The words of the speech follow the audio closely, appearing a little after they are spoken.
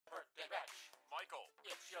Michael,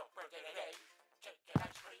 It's your birthday today. Cake and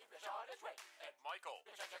ice cream is on its way. And Michael,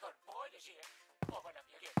 you're such a good boy this year. Open up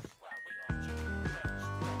your gifts while we are chicken friends.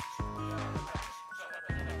 We are the friends.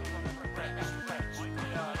 Celebrate the whatever best friends. We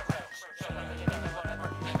are the friends. Celebrate the whatever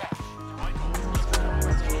best. Michael, It's your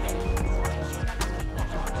birthday today. Cake and ice cream is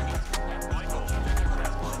on its way. And Michael, you're such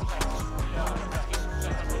a good friends. We are the friends.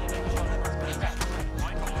 Celebrate the whatever best friends.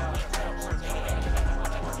 Michael, We are the friends. Birthday today.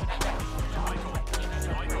 Whatever best. Michael,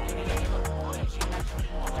 Michael,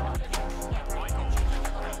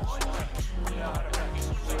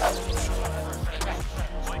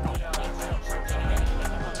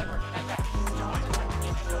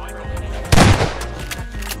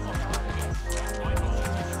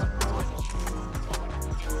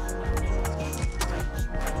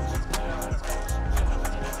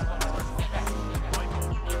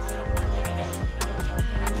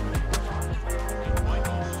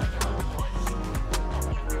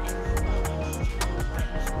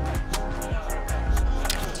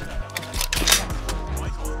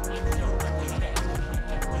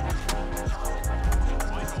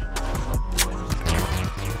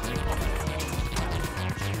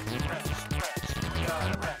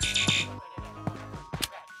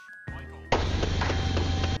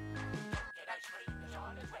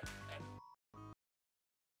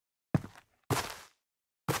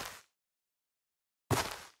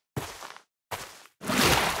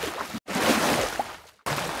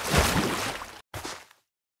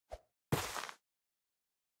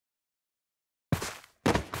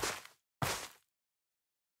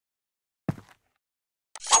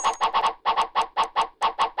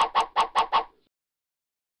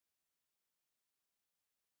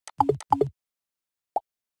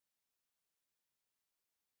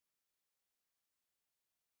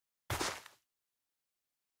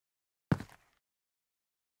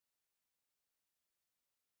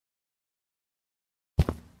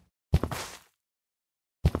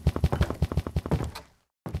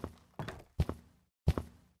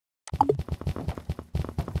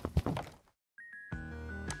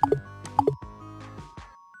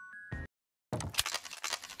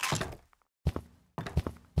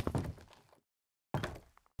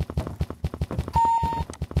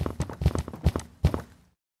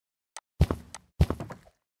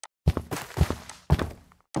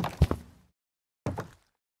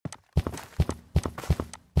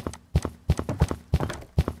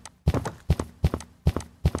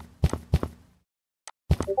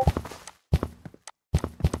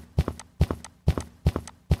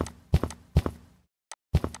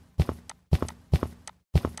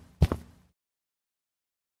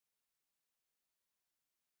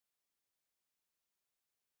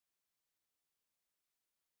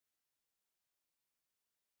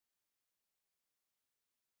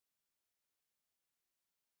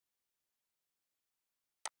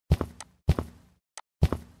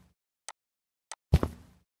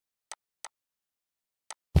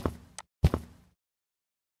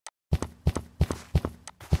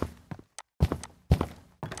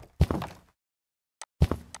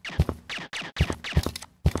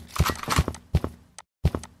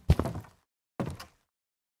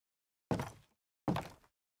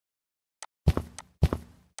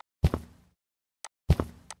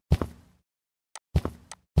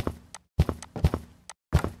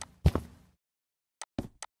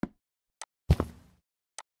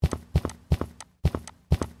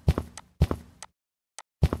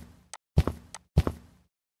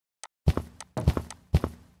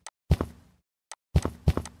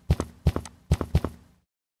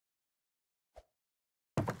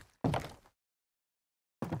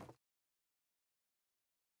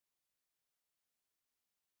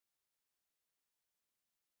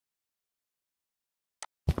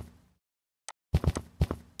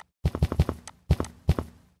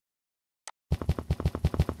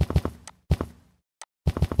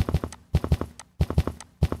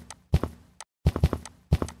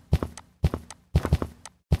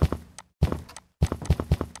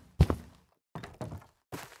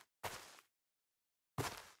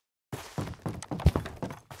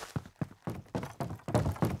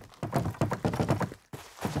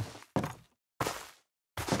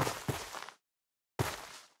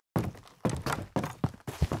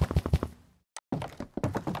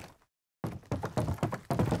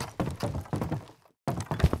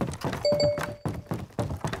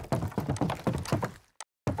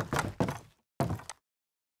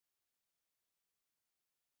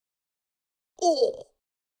 Oh!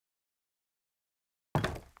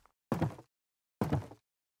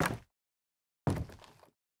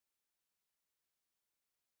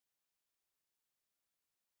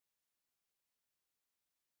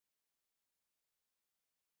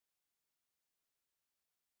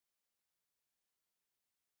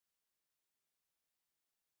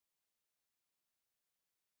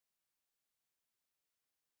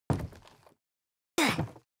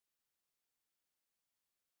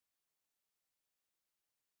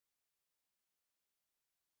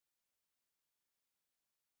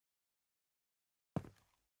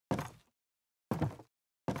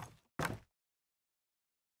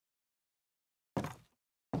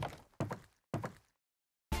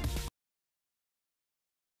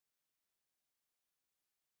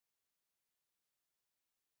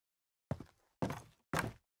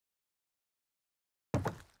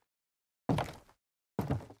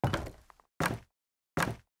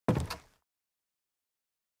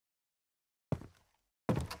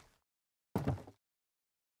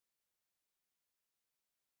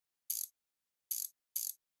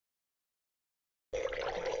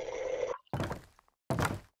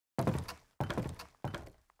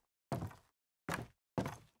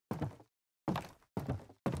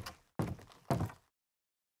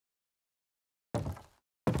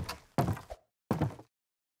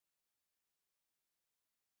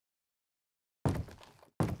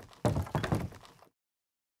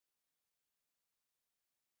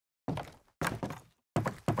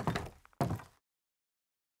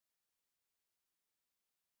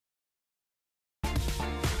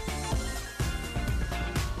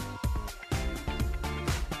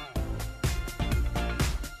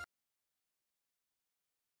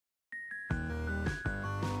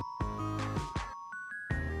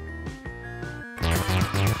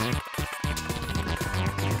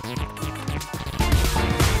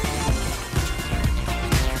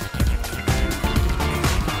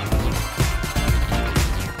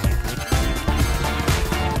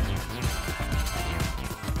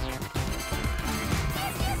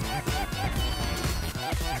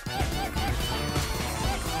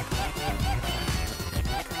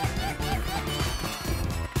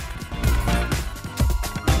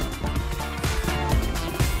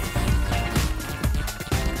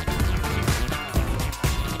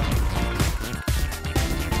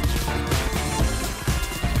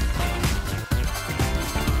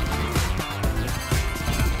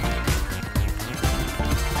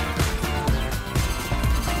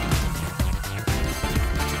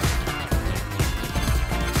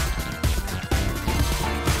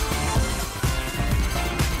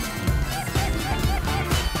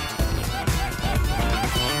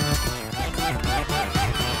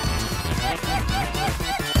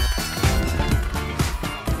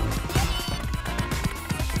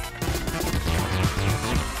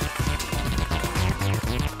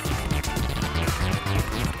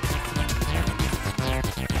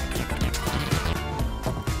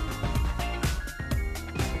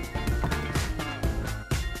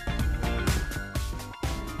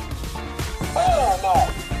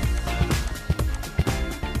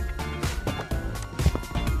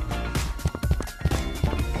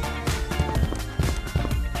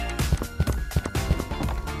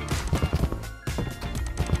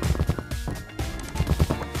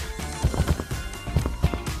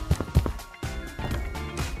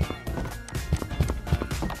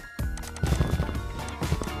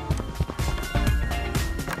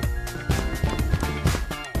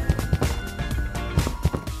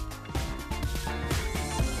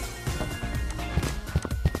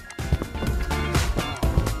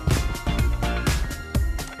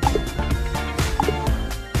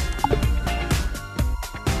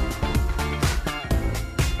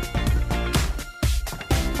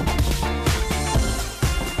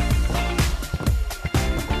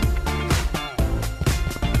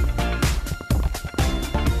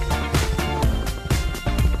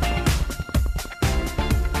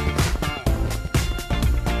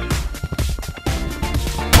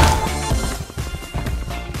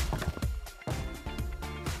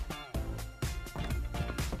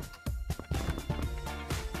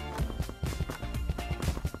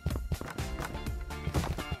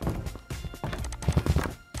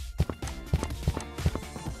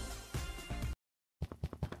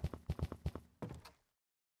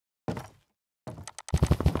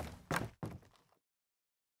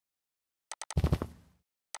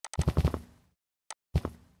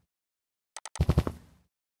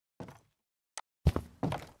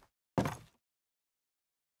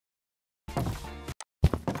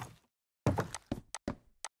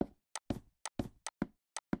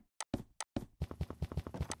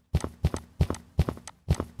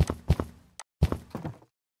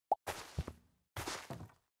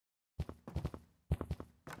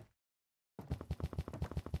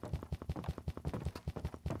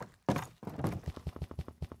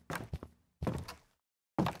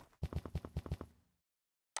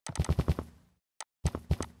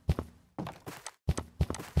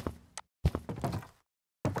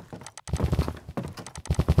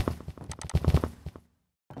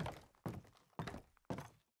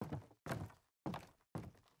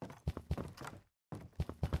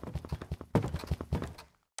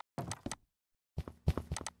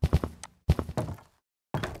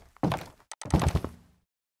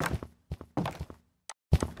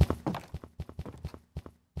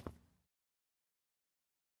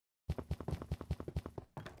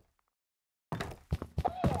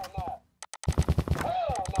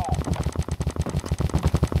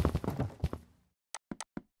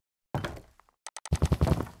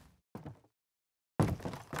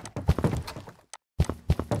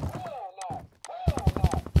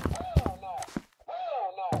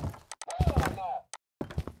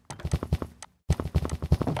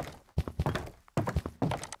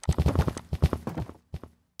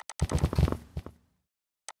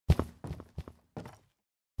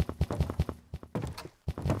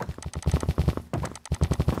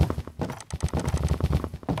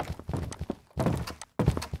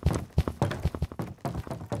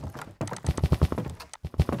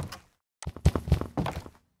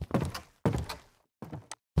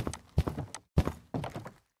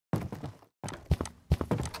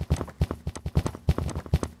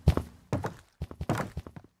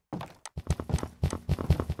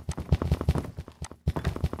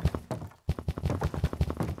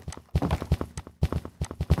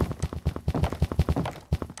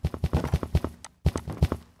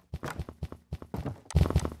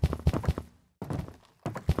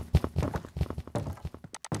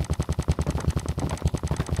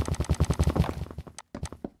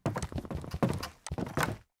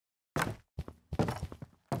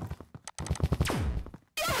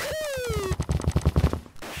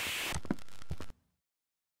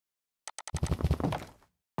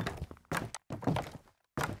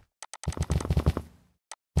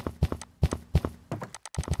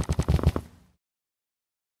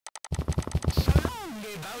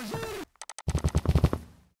 Bowser!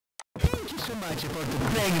 Thank you so much for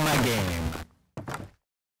playing my game.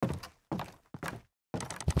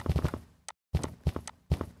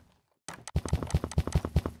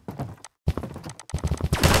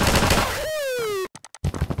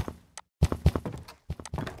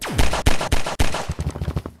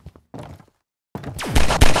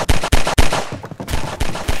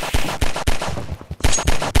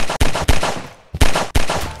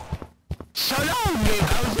 So long,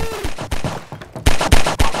 Bowser!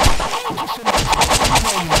 Thank you so much for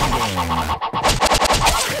playing my game.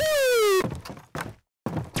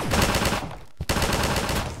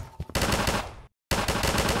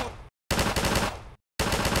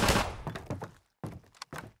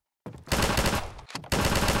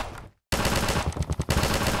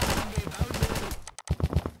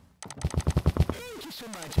 Thank you so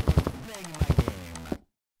much for playing my game.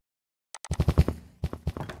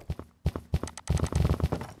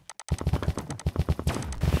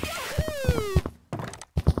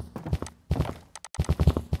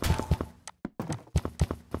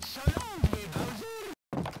 So long, Bowser!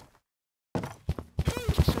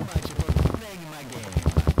 Thank you so much for playing my game.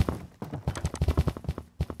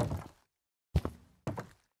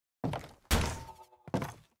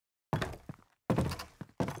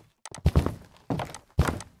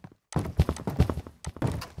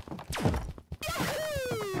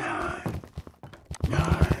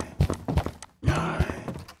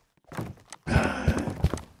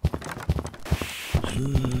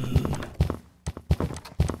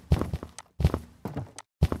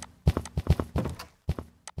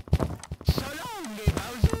 So long,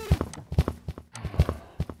 Bowser!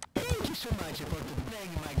 Thank you so much for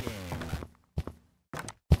playing my game.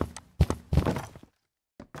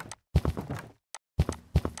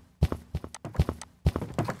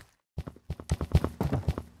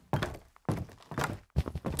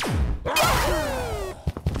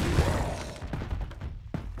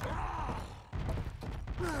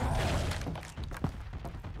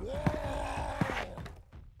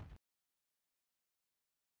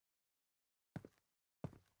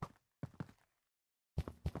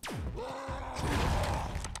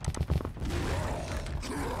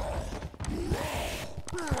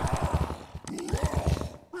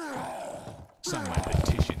 Sign my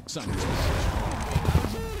petition. Sign this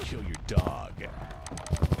petition. Kill your dog.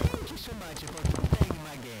 Thank you so much for playing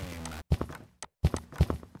my game.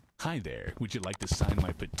 Hi there. Would you like to sign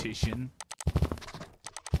my petition?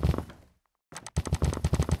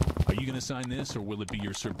 Are you going to sign this, or will it be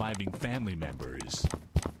your surviving family members?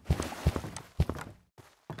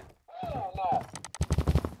 Hell no!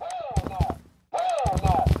 Hell no! Hell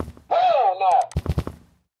no! Hell no!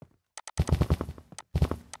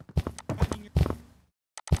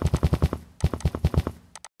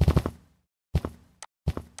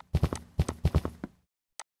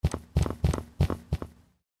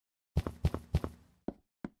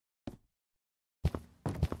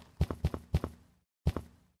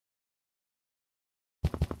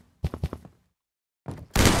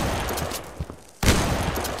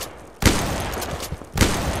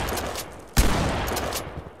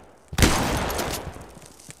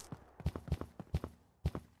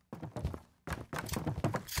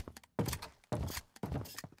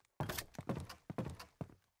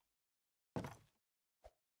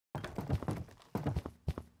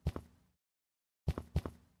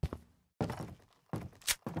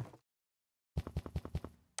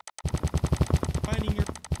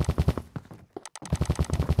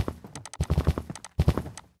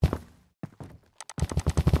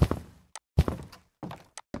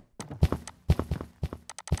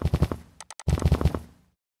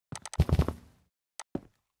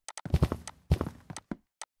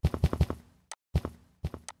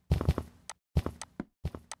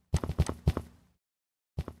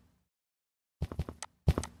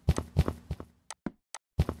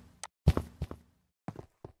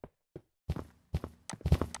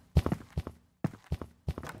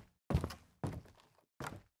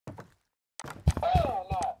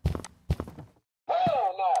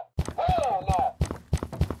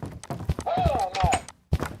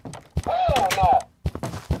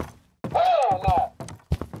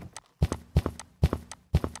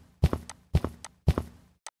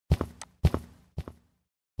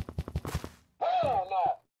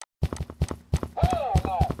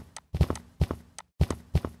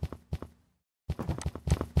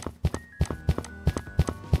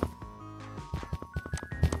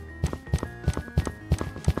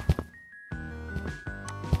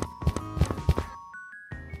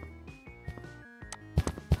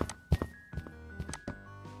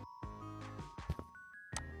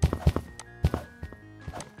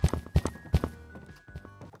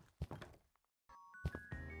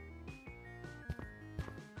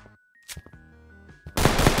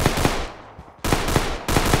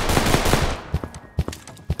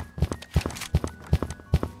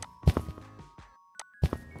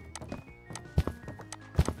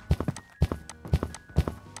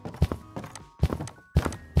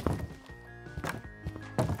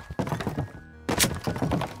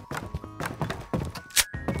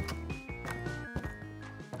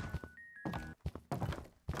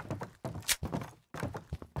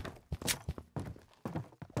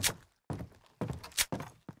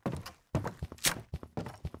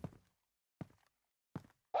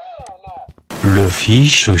 Le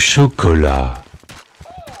fiche au chocolat.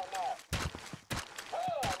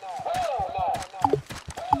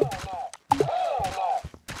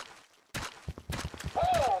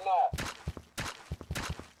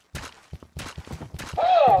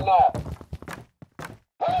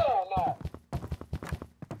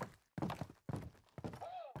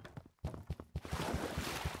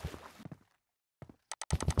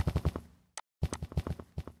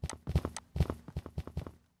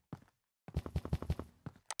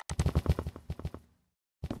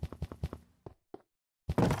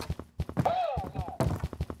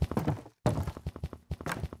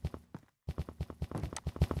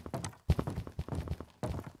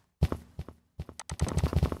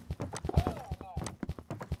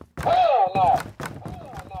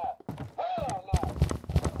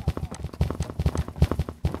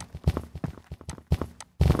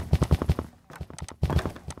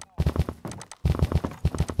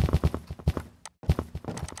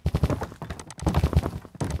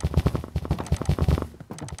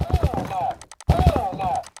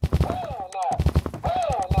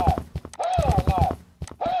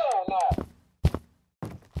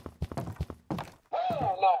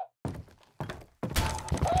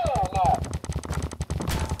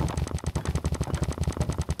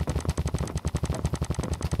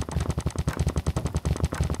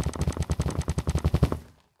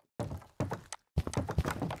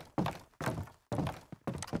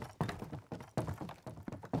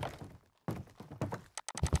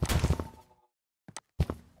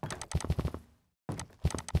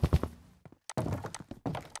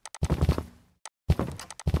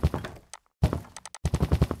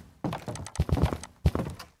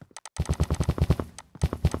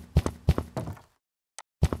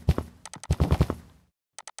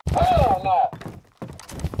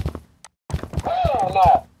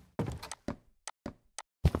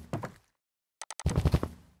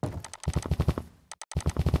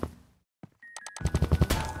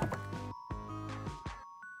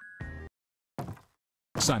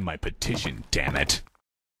 Sign my petition, damn it.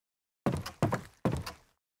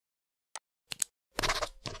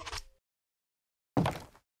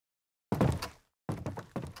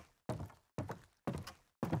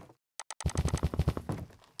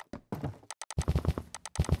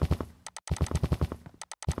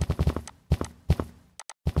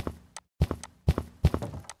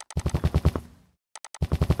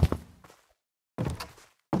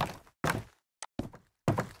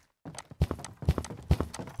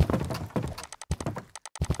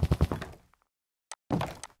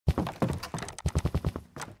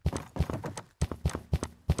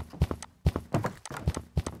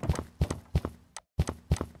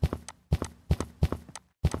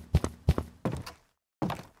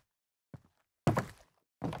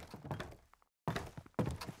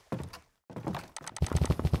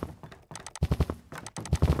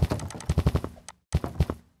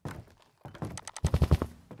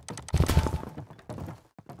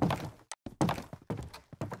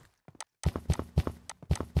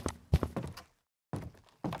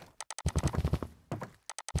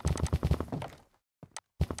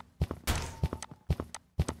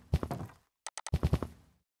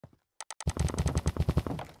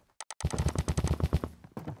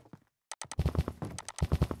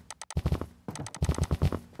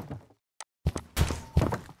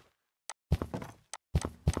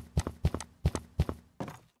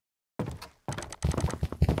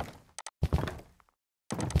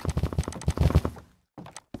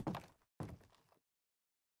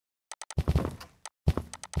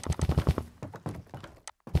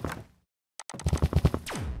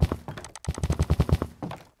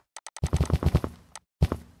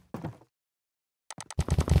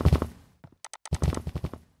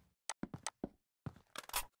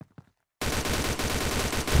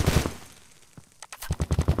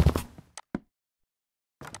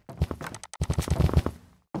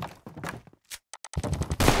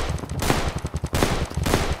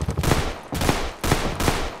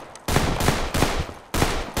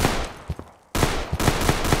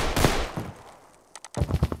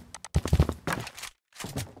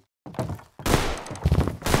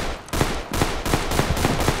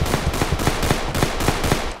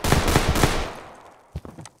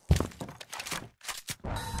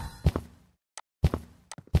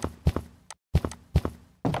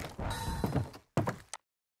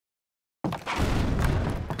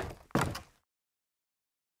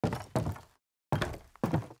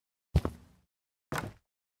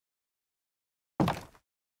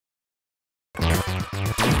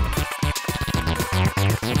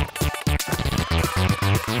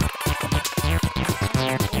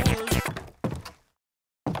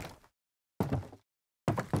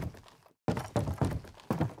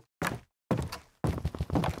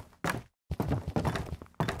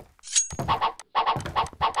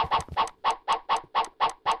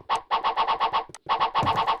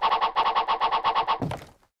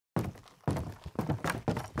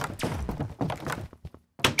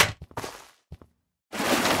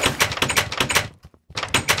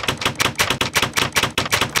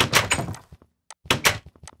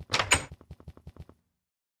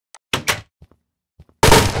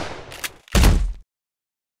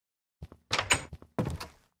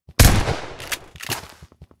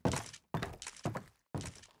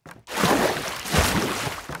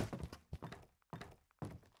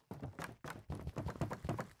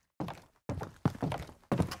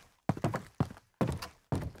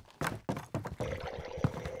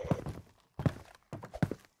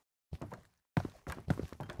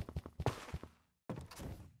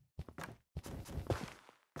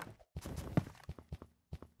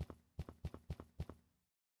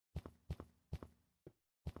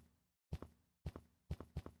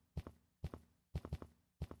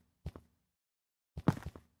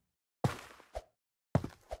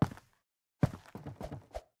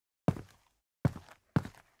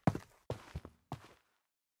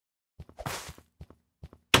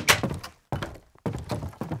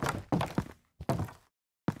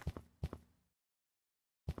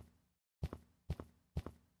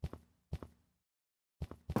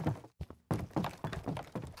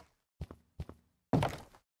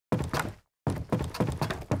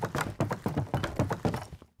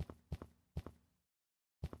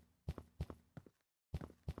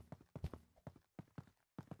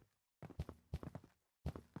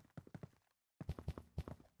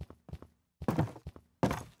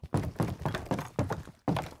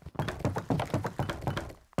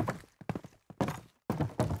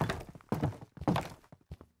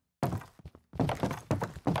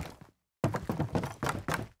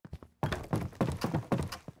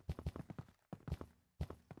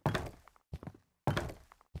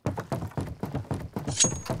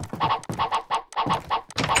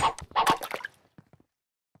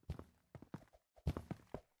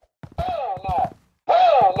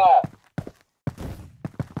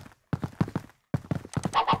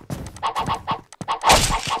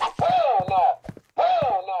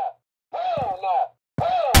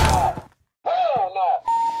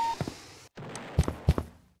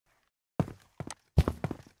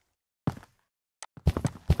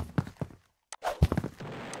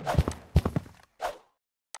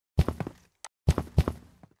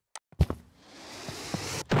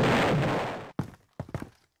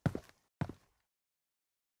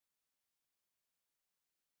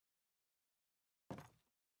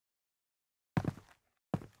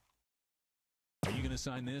 gonna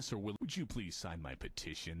sign this, or would you please sign my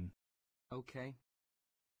petition? Okay.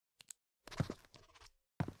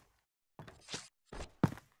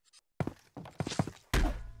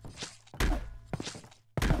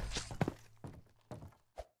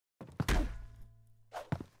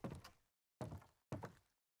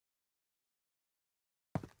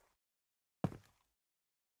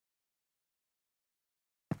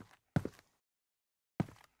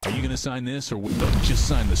 Are you gonna sign this, or just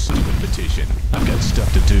sign the stupid petition? I've got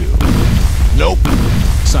stuff to do. Nope.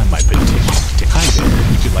 Sign my petition. Hi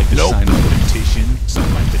there. Would you like to Nope. sign my petition?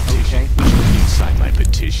 Sign my petition. Okay. Would you please sign my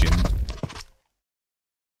petition?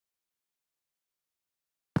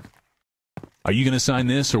 Are you gonna sign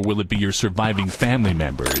this, or will it be your surviving family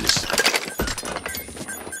members?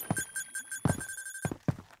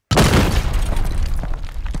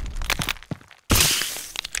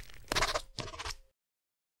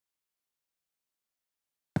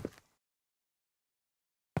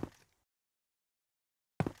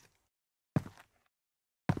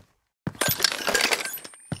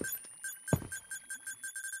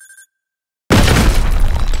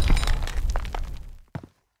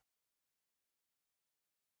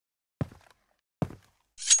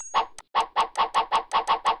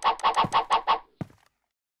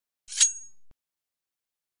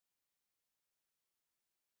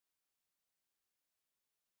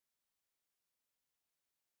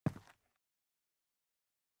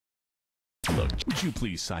 Look, would you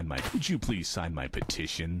please sign my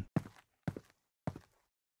petition?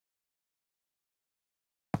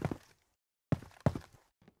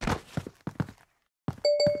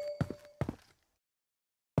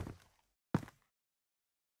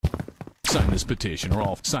 Sign this petition, or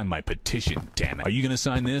I'll sign my petition. Damn it! Are you gonna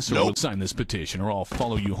sign this, or Nope. will sign this petition, or I'll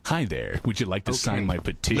follow you? Hi there. Would you like to sign Okay. my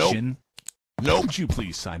petition? Nope. Would you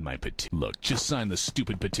please sign my petition? Look, just sign the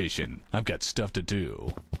stupid petition. I've got stuff to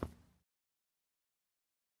do.